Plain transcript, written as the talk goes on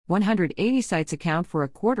180 sites account for a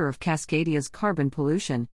quarter of Cascadia's carbon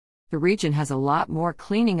pollution. The region has a lot more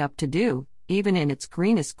cleaning up to do, even in its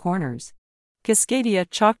greenest corners. Cascadia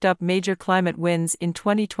chalked up major climate wins in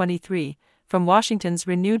 2023, from Washington's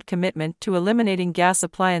renewed commitment to eliminating gas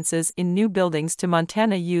appliances in new buildings to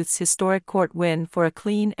Montana Youth's historic court win for a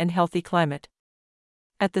clean and healthy climate.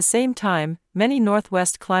 At the same time, many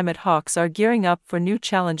Northwest climate hawks are gearing up for new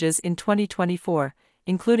challenges in 2024,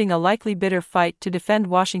 including a likely bitter fight to defend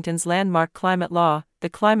Washington's landmark climate law, the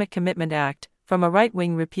Climate Commitment Act, from a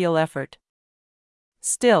right-wing repeal effort.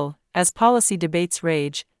 Still, as policy debates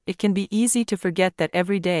rage, it can be easy to forget that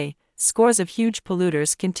every day, scores of huge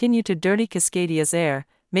polluters continue to dirty Cascadia's air,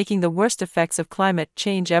 making the worst effects of climate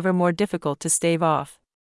change ever more difficult to stave off.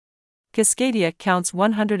 Cascadia counts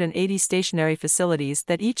 180 stationary facilities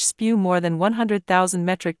that each spew more than 100,000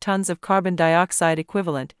 metric tons of carbon dioxide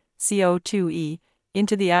equivalent, CO2e,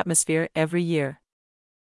 into the atmosphere every year.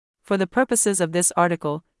 For the purposes of this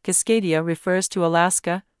article, Cascadia refers to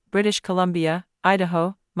Alaska, British Columbia,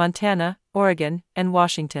 Idaho, Montana, Oregon, and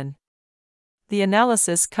Washington. The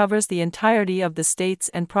analysis covers the entirety of the states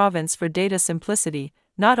and province for data simplicity,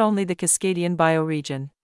 not only the Cascadian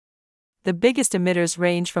bioregion. The biggest emitters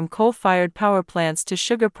range from coal-fired power plants to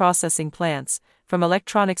sugar processing plants, from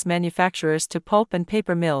electronics manufacturers to pulp and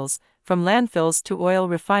paper mills, from landfills to oil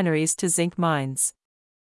refineries to zinc mines.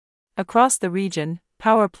 Across the region,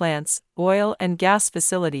 power plants, oil and gas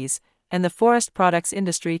facilities, and the forest products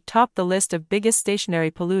industry top the list of biggest stationary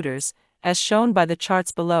polluters, as shown by the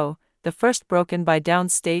charts below, the first broken by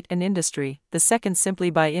downstate and industry, the second simply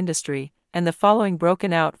by industry, and the following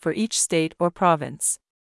broken out for each state or province.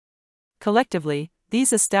 Collectively,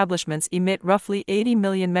 these establishments emit roughly 80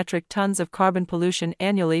 million metric tons of carbon pollution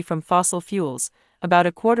annually from fossil fuels, about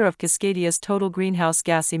a quarter of Cascadia's total greenhouse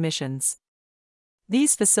gas emissions.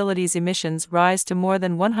 These facilities' emissions rise to more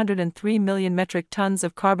than 103 million metric tons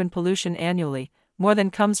of carbon pollution annually, more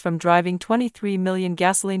than comes from driving 23 million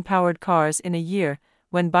gasoline-powered cars in a year,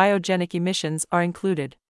 when biogenic emissions are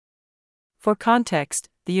included. For context,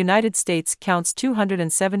 the United States counts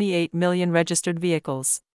 278 million registered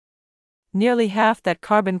vehicles. Nearly half that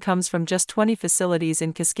carbon comes from just 20 facilities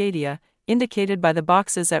in Cascadia, indicated by the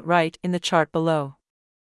boxes at right in the chart below.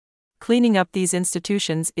 Cleaning up these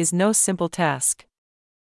institutions is no simple task.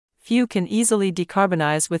 Few can easily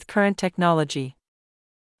decarbonize with current technology.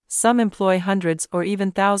 Some employ hundreds or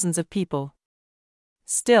even thousands of people.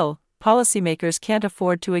 Still, policymakers can't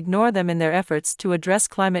afford to ignore them in their efforts to address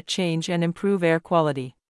climate change and improve air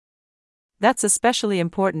quality. That's especially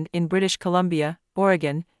important in British Columbia,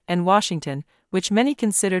 Oregon, and Washington, which many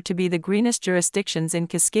consider to be the greenest jurisdictions in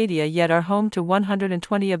Cascadia yet are home to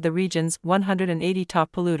 120 of the region's 180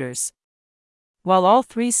 top polluters. While all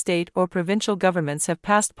three state or provincial governments have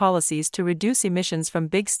passed policies to reduce emissions from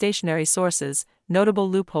big stationary sources, notable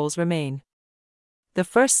loopholes remain. The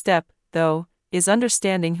first step, though, is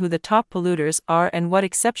understanding who the top polluters are and what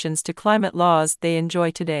exceptions to climate laws they enjoy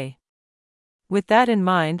today. With that in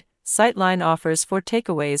mind, Sightline offers 4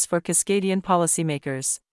 takeaways for Cascadian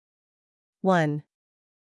policymakers. 1.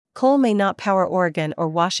 Coal may not power Oregon or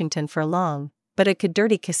Washington for long, but it could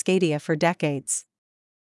dirty Cascadia for decades.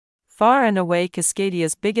 Far and away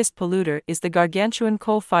Cascadia's biggest polluter is the gargantuan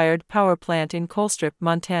coal-fired power plant in Colstrip,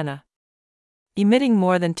 Montana. Emitting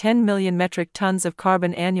more than 10 million metric tons of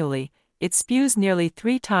carbon annually, it spews nearly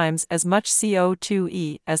 3 times as much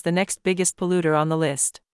CO2e as the next biggest polluter on the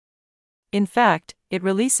list. In fact, it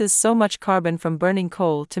releases so much carbon from burning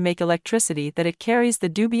coal to make electricity that it carries the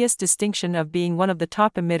dubious distinction of being one of the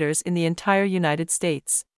top emitters in the entire United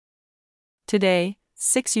States. Today,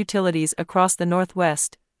 6 utilities across the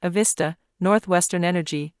Northwest, Avista, NorthWestern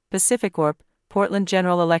Energy, PacifiCorp, Portland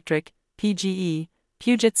General Electric, PGE,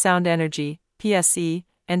 Puget Sound Energy, PSE,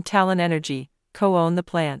 and Talen Energy, co-own the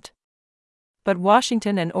plant. But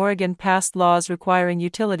Washington and Oregon passed laws requiring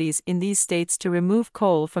utilities in these states to remove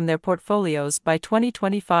coal from their portfolios by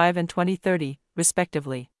 2025 and 2030,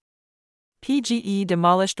 respectively. PGE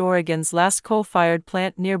demolished Oregon's last coal-fired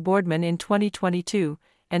plant near Boardman in 2022,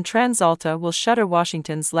 and TransAlta will shutter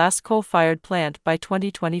Washington's last coal-fired plant by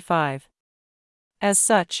 2025. As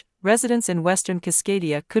such, residents in Western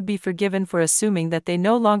Cascadia could be forgiven for assuming that they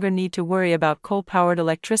no longer need to worry about coal-powered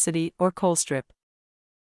electricity or Colstrip.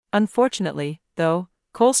 Unfortunately, though,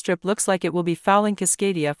 Colstrip looks like it will be fouling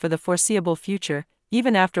Cascadia for the foreseeable future,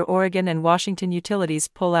 even after Oregon and Washington utilities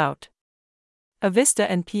pull out. Avista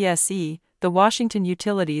and PSE, the Washington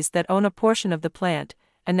utilities that own a portion of the plant,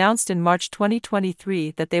 announced in March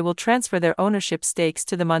 2023 that they will transfer their ownership stakes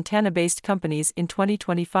to the Montana-based companies in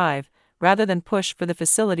 2025, rather than push for the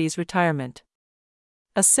facility's retirement.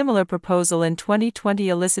 A similar proposal in 2020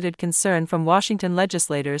 elicited concern from Washington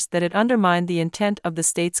legislators that it undermined the intent of the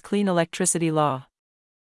state's clean electricity law.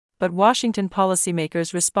 But Washington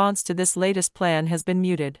policymakers' response to this latest plan has been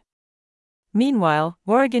muted. Meanwhile,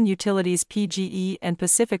 Oregon utilities PGE and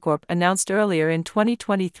PacifiCorp announced earlier in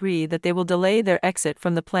 2023 that they will delay their exit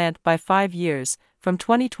from the plant by 5 years, from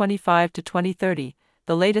 2025 to 2030,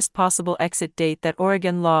 the latest possible exit date that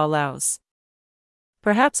Oregon law allows.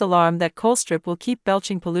 Perhaps alarm that Colstrip will keep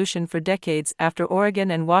belching pollution for decades after Oregon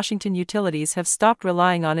and Washington utilities have stopped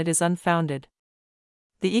relying on it is unfounded.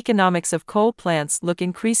 The economics of coal plants look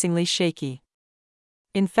increasingly shaky.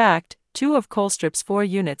 In fact, 2 of Colstrip's 4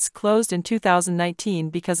 units closed in 2019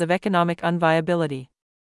 because of economic unviability.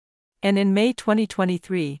 And in May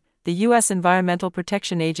 2023, the U.S. Environmental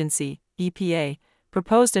Protection Agency, EPA,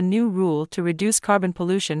 proposed a new rule to reduce carbon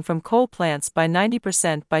pollution from coal plants by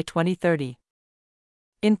 90% by 2030.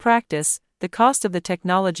 In practice, the cost of the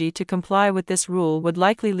technology to comply with this rule would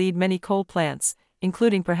likely lead many coal plants,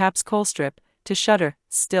 including perhaps Colstrip, to shutter.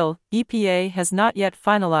 Still, EPA has not yet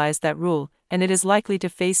finalized that rule, and it is likely to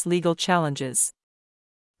face legal challenges.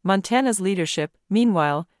 Montana's leadership,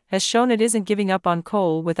 meanwhile, has shown it isn't giving up on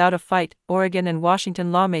coal without a fight. Oregon and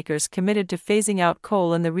Washington lawmakers committed to phasing out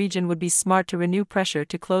coal in the region would be smart to renew pressure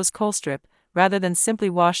to close Colstrip, rather than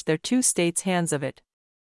simply wash their 2 states' hands of it.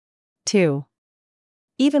 2.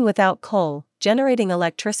 Even without coal, generating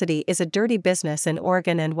electricity is a dirty business in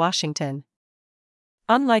Oregon and Washington.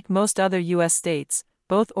 Unlike most other U.S. states,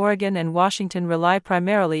 both Oregon and Washington rely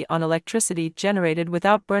primarily on electricity generated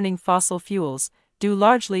without burning fossil fuels, due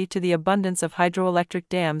largely to the abundance of hydroelectric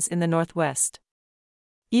dams in the Northwest.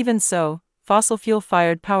 Even so, fossil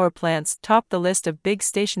fuel-fired power plants top the list of big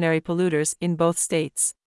stationary polluters in both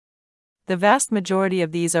states. The vast majority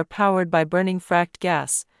of these are powered by burning fracked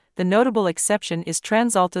gas. The notable exception is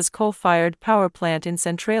TransAlta's coal-fired power plant in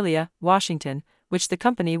Centralia, Washington, which the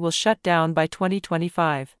company will shut down by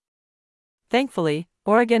 2025. Thankfully,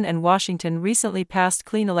 Oregon and Washington recently passed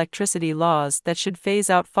clean electricity laws that should phase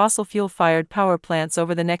out fossil fuel-fired power plants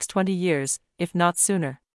over the next 20 years, if not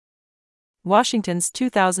sooner. Washington's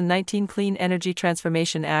 2019 Clean Energy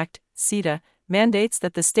Transformation Act, CETA, mandates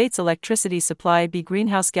that the state's electricity supply be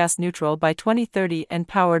greenhouse gas neutral by 2030 and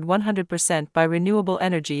powered 100% by renewable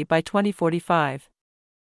energy by 2045.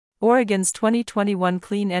 Oregon's 2021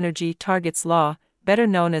 Clean Energy Targets Law, better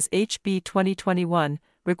known as HB 2021,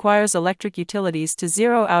 requires electric utilities to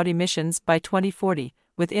zero out emissions by 2040,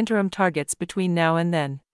 with interim targets between now and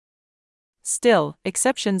then. Still,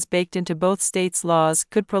 exceptions baked into both states' laws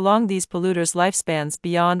could prolong these polluters' lifespans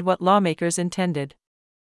beyond what lawmakers intended.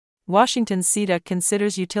 Washington's CETA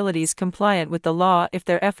considers utilities compliant with the law if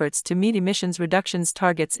their efforts to meet emissions reductions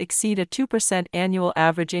targets exceed a 2% annual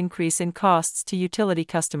average increase in costs to utility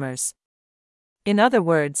customers. In other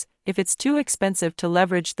words, if it's too expensive to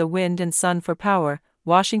leverage the wind and sun for power,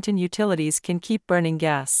 Washington utilities can keep burning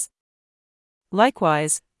gas.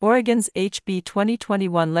 Likewise, Oregon's HB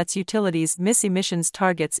 2021 lets utilities miss emissions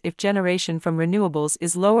targets if generation from renewables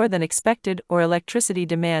is lower than expected or electricity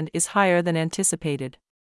demand is higher than anticipated.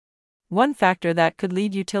 One factor that could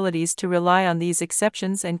lead utilities to rely on these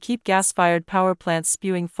exceptions and keep gas-fired power plants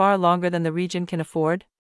spewing far longer than the region can afford?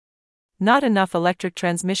 Not enough electric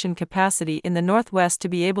transmission capacity in the Northwest to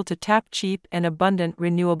be able to tap cheap and abundant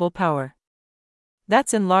renewable power.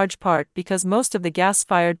 That's in large part because most of the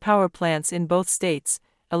gas-fired power plants in both states,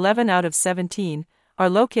 11 out of 17, are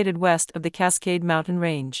located west of the Cascade Mountain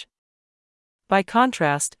Range. By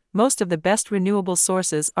contrast, most of the best renewable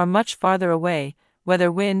sources are much farther away,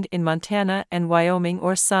 whether wind in Montana and Wyoming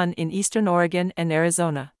or sun in eastern Oregon and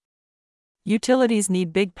Arizona. Utilities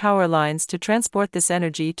need big power lines to transport this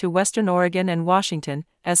energy to western Oregon and Washington,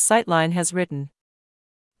 as Sightline has written.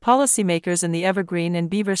 Policymakers in the Evergreen and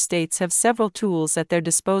Beaver states have several tools at their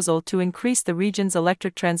disposal to increase the region's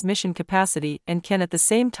electric transmission capacity and can at the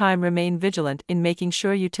same time remain vigilant in making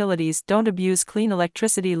sure utilities don't abuse clean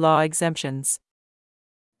electricity law exemptions.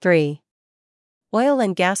 3. Oil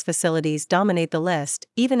and gas facilities dominate the list,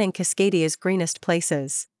 even in Cascadia's greenest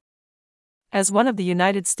places. As one of the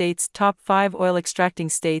United States' top 5 oil-extracting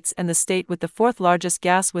states and the state with the 4th largest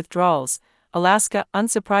gas withdrawals, Alaska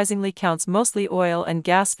unsurprisingly counts mostly oil and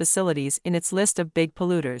gas facilities in its list of big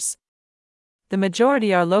polluters. The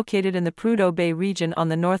majority are located in the Prudhoe Bay region on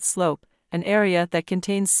the North Slope, an area that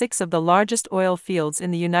contains 6 of the largest oil fields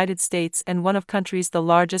in the United States and one of country's the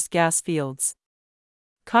largest gas fields.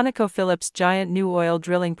 ConocoPhillips' giant new oil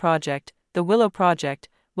drilling project, the Willow Project,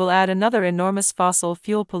 will add another enormous fossil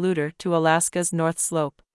fuel polluter to Alaska's North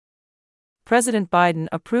Slope. President Biden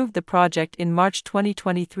approved the project in March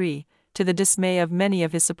 2023, to the dismay of many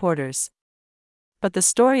of his supporters. But the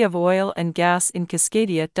story of oil and gas in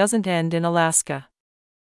Cascadia doesn't end in Alaska.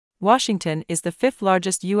 Washington is the fifth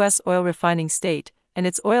largest U.S. oil refining state, and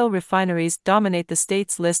its oil refineries dominate the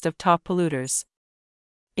state's list of top polluters.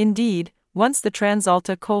 Indeed, once the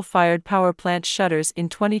TransAlta coal-fired power plant shutters in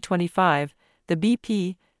 2025, the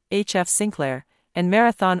BP, H.F. Sinclair, and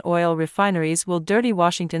Marathon oil refineries will dirty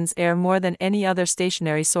Washington's air more than any other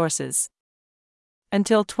stationary sources.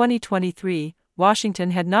 Until 2023,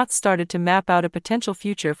 Washington had not started to map out a potential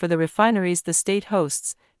future for the refineries the state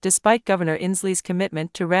hosts, despite Governor Inslee's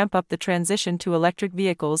commitment to ramp up the transition to electric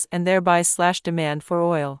vehicles and thereby slash demand for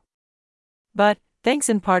oil. But, thanks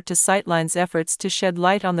in part to Sightline's efforts to shed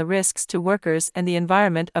light on the risks to workers and the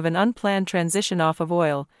environment of an unplanned transition off of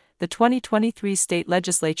oil, the 2023 state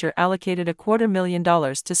legislature allocated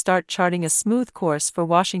 $250,000 to start charting a smooth course for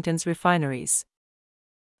Washington's refineries.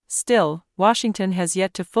 Still, Washington has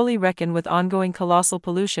yet to fully reckon with ongoing colossal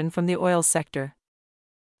pollution from the oil sector.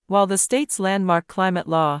 While the state's landmark climate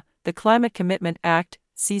law, the Climate Commitment Act,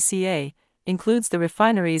 CCA, includes the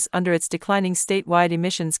refineries under its declining statewide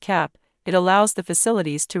emissions cap, it allows the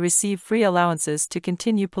facilities to receive free allowances to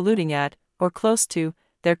continue polluting at, or close to,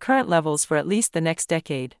 their current levels for at least the next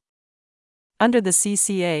decade. Under the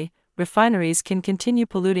CCA, refineries can continue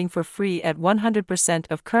polluting for free at 100%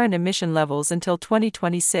 of current emission levels until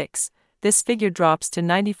 2026. This figure drops to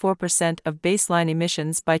 94% of baseline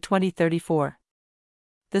emissions by 2034.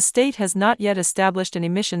 The state has not yet established an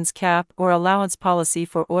emissions cap or allowance policy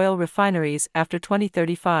for oil refineries after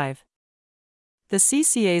 2035. The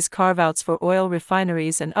CCA's carve-outs for oil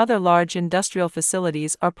refineries and other large industrial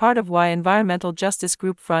facilities are part of why environmental justice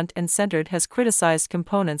group Front and Centered has criticized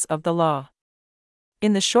components of the law.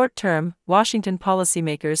 In the short term, Washington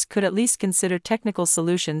policymakers could at least consider technical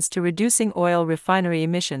solutions to reducing oil refinery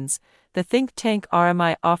emissions. The think tank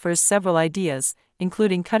RMI offers several ideas,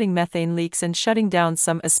 including cutting methane leaks and shutting down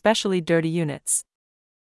some especially dirty units.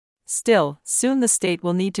 Still, soon the state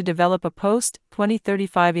will need to develop a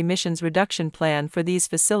post-2035 emissions reduction plan for these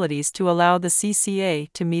facilities to allow the CCA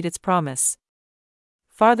to meet its promise.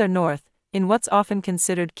 Farther north, in what's often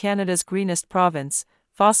considered Canada's greenest province,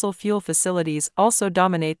 fossil fuel facilities also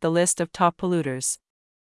dominate the list of top polluters.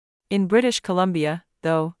 In British Columbia,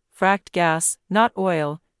 though, fracked gas, not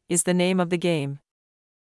oil, is the name of the game.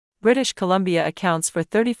 British Columbia accounts for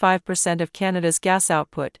 35% of Canada's gas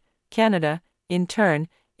output. Canada, in turn,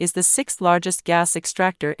 is the sixth largest gas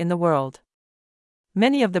extractor in the world.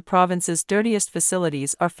 Many of the province's dirtiest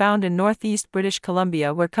facilities are found in northeast British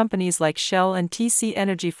Columbia, where companies like Shell and TC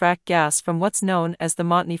Energy frack gas from what's known as the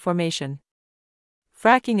Montney Formation.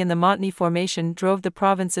 Fracking in the Montney Formation drove the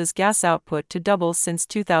province's gas output to double since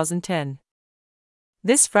 2010.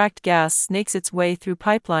 This fracked gas snakes its way through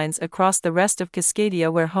pipelines across the rest of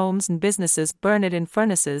Cascadia, where homes and businesses burn it in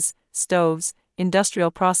furnaces, stoves, industrial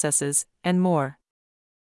processes, and more.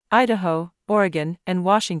 Idaho, Oregon, and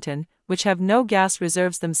Washington, which have no gas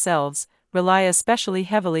reserves themselves, rely especially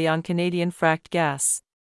heavily on Canadian fracked gas.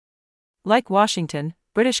 Like Washington,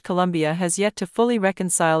 British Columbia has yet to fully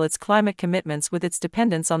reconcile its climate commitments with its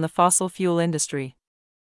dependence on the fossil fuel industry.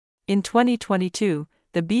 In 2022,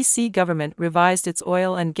 the BC government revised its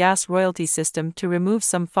oil and gas royalty system to remove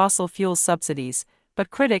some fossil fuel subsidies, but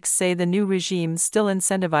critics say the new regime still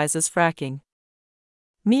incentivizes fracking.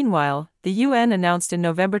 Meanwhile, the UN announced in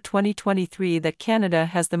November 2023 that Canada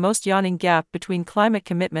has the most yawning gap between climate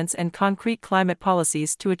commitments and concrete climate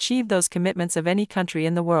policies to achieve those commitments of any country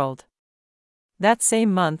in the world. That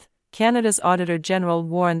same month, Canada's Auditor General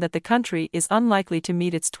warned that the country is unlikely to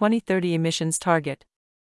meet its 2030 emissions target.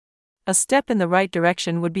 A step in the right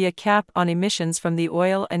direction would be a cap on emissions from the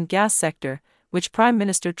oil and gas sector, which Prime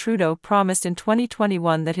Minister Trudeau promised in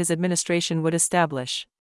 2021 that his administration would establish.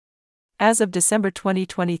 As of December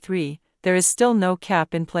 2023, there is still no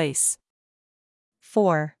cap in place.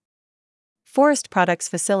 4. Forest products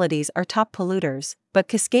facilities are top polluters, but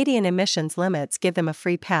Cascadian emissions limits give them a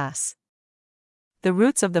free pass. The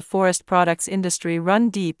roots of the forest products industry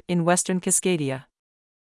run deep in Western Cascadia.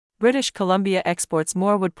 British Columbia exports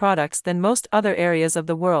more wood products than most other areas of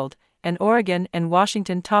the world, and Oregon and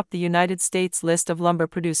Washington top the United States list of lumber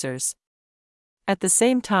producers. At the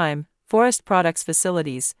same time, forest products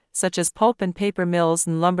facilities, such as pulp and paper mills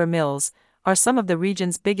and lumber mills, are some of the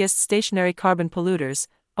region's biggest stationary carbon polluters.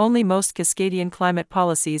 Only most Cascadian climate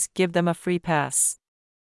policies give them a free pass.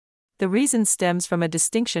 The reason stems from a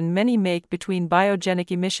distinction many make between biogenic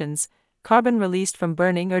emissions, carbon released from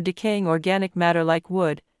burning or decaying organic matter like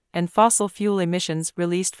wood, and fossil fuel emissions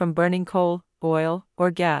released from burning coal, oil, or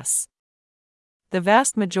gas. The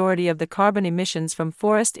vast majority of the carbon emissions from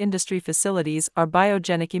forest industry facilities are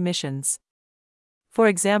biogenic emissions. For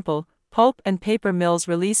example, Pulp and paper mills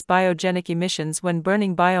release biogenic emissions when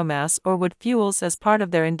burning biomass or wood fuels as part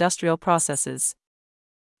of their industrial processes.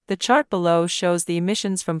 The chart below shows the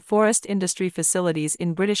emissions from forest industry facilities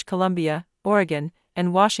in British Columbia, Oregon,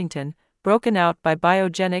 and Washington, broken out by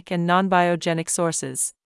biogenic and non-biogenic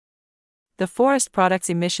sources. The forest products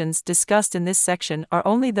emissions discussed in this section are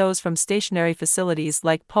only those from stationary facilities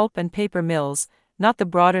like pulp and paper mills, not the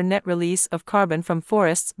broader net release of carbon from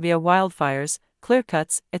forests via wildfires,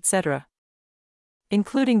 clearcuts, etc.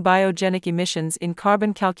 Including biogenic emissions in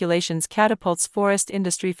carbon calculations catapults forest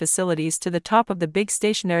industry facilities to the top of the big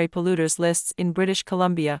stationary polluters lists in British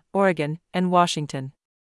Columbia, Oregon, and Washington.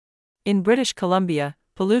 In British Columbia,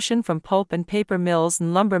 pollution from pulp and paper mills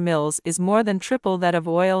and lumber mills is more than triple that of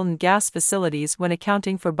oil and gas facilities when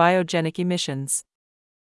accounting for biogenic emissions.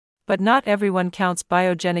 But not everyone counts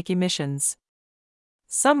biogenic emissions.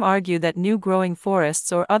 Some argue that new growing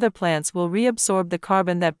forests or other plants will reabsorb the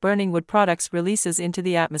carbon that burning wood products releases into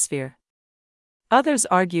the atmosphere. Others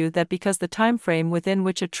argue that because the time frame within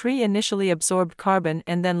which a tree initially absorbed carbon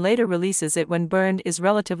and then later releases it when burned is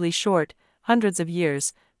relatively short, hundreds of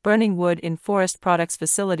years, burning wood in forest products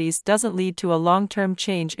facilities doesn't lead to a long-term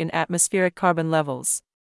change in atmospheric carbon levels.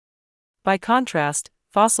 By contrast,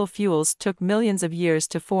 fossil fuels took millions of years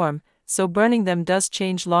to form, so burning them does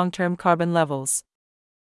change long-term carbon levels.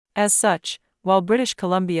 As such, while British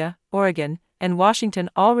Columbia, Oregon, and Washington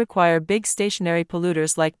all require big stationary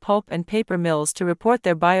polluters like pulp and paper mills to report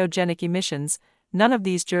their biogenic emissions, none of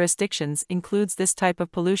these jurisdictions includes this type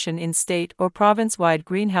of pollution in state or province-wide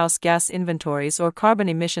greenhouse gas inventories or carbon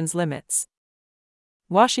emissions limits.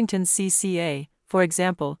 Washington's CCA, for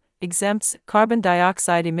example, exempts carbon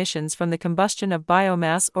dioxide emissions from the combustion of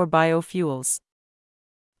biomass or biofuels.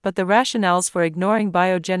 But the rationales for ignoring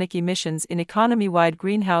biogenic emissions in economy-wide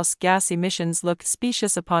greenhouse gas emissions look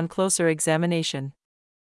specious upon closer examination.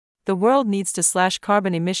 The world needs to slash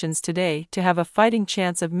carbon emissions today to have a fighting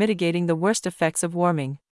chance of mitigating the worst effects of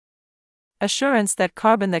warming. Assurance that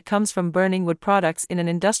carbon that comes from burning wood products in an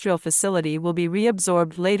industrial facility will be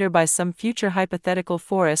reabsorbed later by some future hypothetical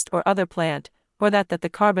forest or other plant, or that the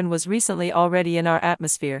carbon was recently already in our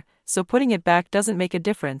atmosphere, so putting it back doesn't make a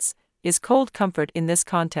difference, is cold comfort in this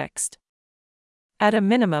context. At a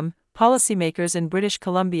minimum, policymakers in British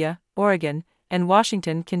Columbia, Oregon, and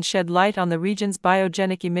Washington can shed light on the region's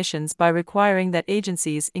biogenic emissions by requiring that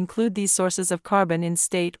agencies include these sources of carbon in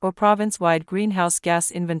state or province-wide greenhouse gas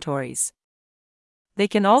inventories. They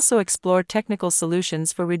can also explore technical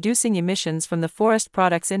solutions for reducing emissions from the forest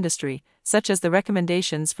products industry, such as the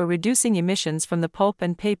recommendations for reducing emissions from the pulp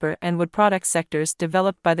and paper and wood products sectors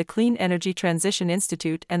developed by the Clean Energy Transition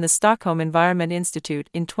Institute and the Stockholm Environment Institute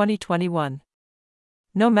in 2021.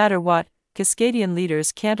 No matter what, Cascadian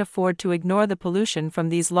leaders can't afford to ignore the pollution from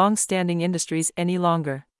these long-standing industries any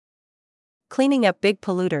longer. Cleaning up big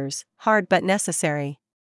polluters, hard but necessary.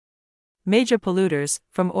 Major polluters,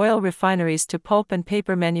 from oil refineries to pulp and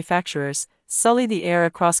paper manufacturers, sully the air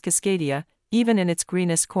across Cascadia, even in its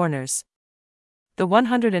greenest corners. The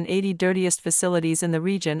 180 dirtiest facilities in the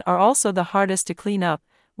region are also the hardest to clean up,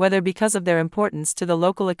 whether because of their importance to the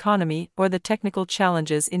local economy or the technical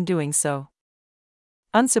challenges in doing so.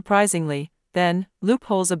 Unsurprisingly, then,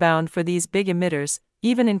 loopholes abound for these big emitters,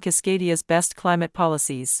 even in Cascadia's best climate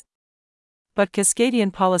policies. But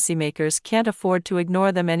Cascadian policymakers can't afford to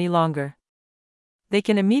ignore them any longer. They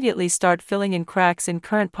can immediately start filling in cracks in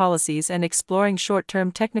current policies and exploring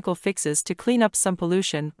short-term technical fixes to clean up some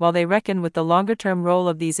pollution while they reckon with the longer-term role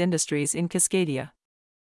of these industries in Cascadia.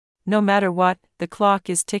 No matter what, the clock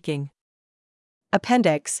is ticking.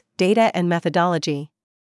 Appendix, Data and Methodology.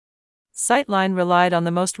 Sightline relied on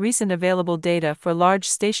the most recent available data for large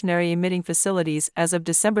stationary emitting facilities as of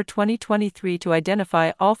December 2023 to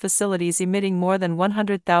identify all facilities emitting more than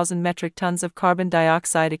 100,000 metric tons of carbon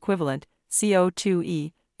dioxide equivalent,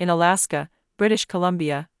 CO2e, in Alaska, British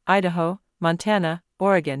Columbia, Idaho, Montana,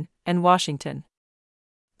 Oregon, and Washington.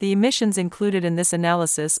 The emissions included in this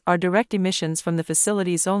analysis are direct emissions from the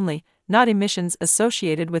facilities only, not emissions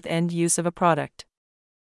associated with end use of a product.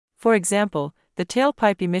 For example, the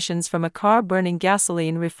tailpipe emissions from a car burning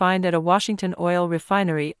gasoline refined at a Washington oil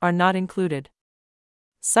refinery are not included.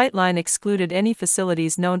 Sightline excluded any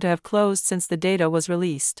facilities known to have closed since the data was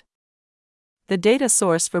released. The data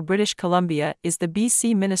source for British Columbia is the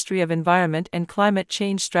BC Ministry of Environment and Climate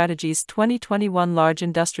Change Strategy's 2021 Large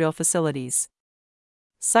Industrial Facilities.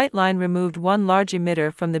 Sightline removed one large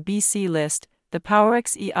emitter from the BC list, the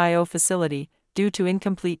Powerex EIO facility, due to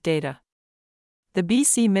incomplete data. The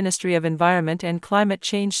BC Ministry of Environment and Climate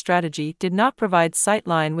Change Strategy did not provide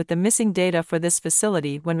Sightline with the missing data for this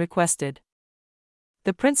facility when requested.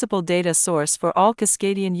 The principal data source for all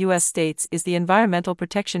Cascadian U.S. states is the Environmental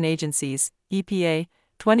Protection Agency's EPA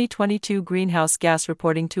 2022 Greenhouse Gas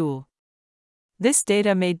Reporting Tool. This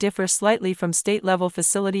data may differ slightly from state-level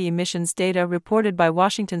facility emissions data reported by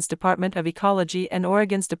Washington's Department of Ecology and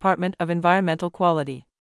Oregon's Department of Environmental Quality.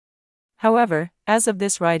 However, as of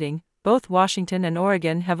this writing, both Washington and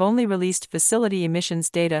Oregon have only released facility emissions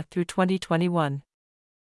data through 2021.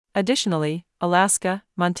 Additionally, Alaska,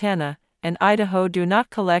 Montana, and Idaho do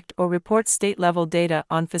not collect or report state-level data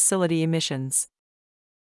on facility emissions.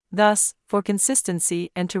 Thus, for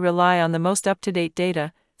consistency and to rely on the most up-to-date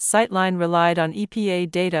data, Sightline relied on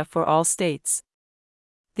EPA data for all states.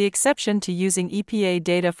 The exception to using EPA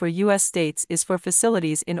data for U.S. states is for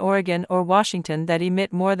facilities in Oregon or Washington that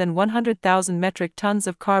emit more than 100,000 metric tons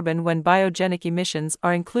of carbon when biogenic emissions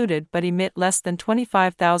are included but emit less than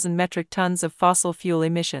 25,000 metric tons of fossil fuel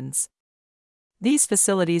emissions. These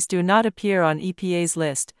facilities do not appear on EPA's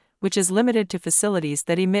list, which is limited to facilities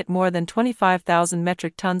that emit more than 25,000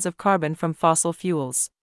 metric tons of carbon from fossil fuels.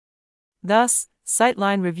 Thus,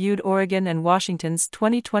 Sightline reviewed Oregon and Washington's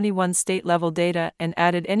 2021 state-level data and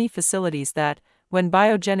added any facilities that, when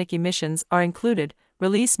biogenic emissions are included,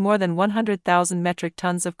 release more than 100,000 metric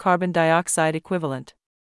tons of carbon dioxide equivalent.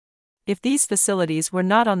 If these facilities were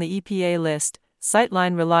not on the EPA list,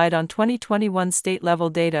 Sightline relied on 2021 state-level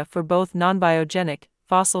data for both non-biogenic,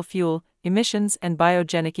 fossil fuel, emissions and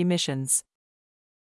biogenic emissions.